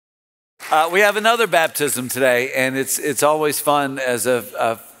We have another baptism today, and it's always fun as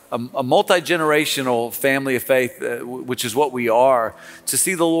a multi-generational family of faith, which is what we are, to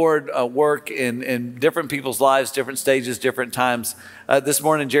see the Lord work in different people's lives, different stages, different times. This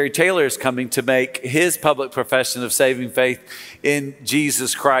morning, Jerry Taylor is coming to make his public profession of saving faith in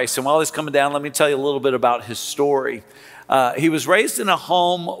Jesus Christ. And while he's coming down, let me tell you a little bit about his story. He was raised in a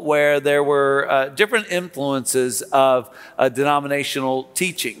home where there were different influences of denominational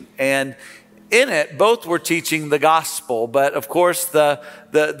teaching. And in it, both were teaching the gospel, but of course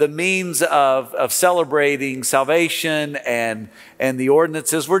the means of celebrating salvation and the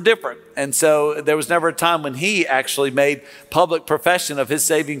ordinances were different. And so there was never a time when he actually made public profession of his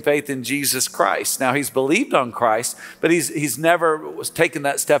saving faith in Jesus Christ. Now, he's believed on Christ, but he's never taken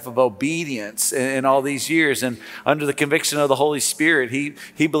that step of obedience in all these years. And under the conviction of the Holy Spirit,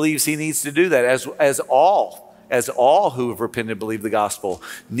 he believes he needs to do that, as all who have repented and believed the gospel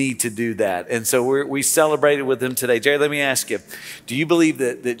need to do that. And so we celebrated with him today. Jerry, let me ask you, do you believe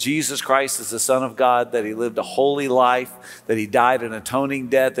that Jesus Christ is the Son of God, that he lived a holy life, that he died an atoning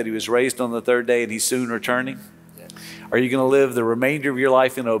death, that he was raised on the third day, and he's soon returning? Are you going to live the remainder of your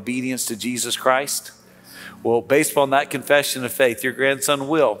life in obedience to Jesus Christ? Well, based upon that confession of faith, your grandson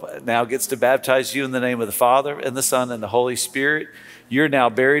Will now gets to baptize you in the name of the Father and the Son and the Holy Spirit. You're now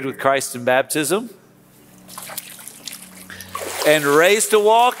buried with Christ in baptism and raised to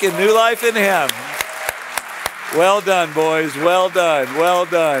walk in new life in him. Well done, boys. Well done. Well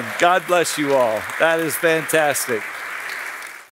done. God bless you all. That is fantastic.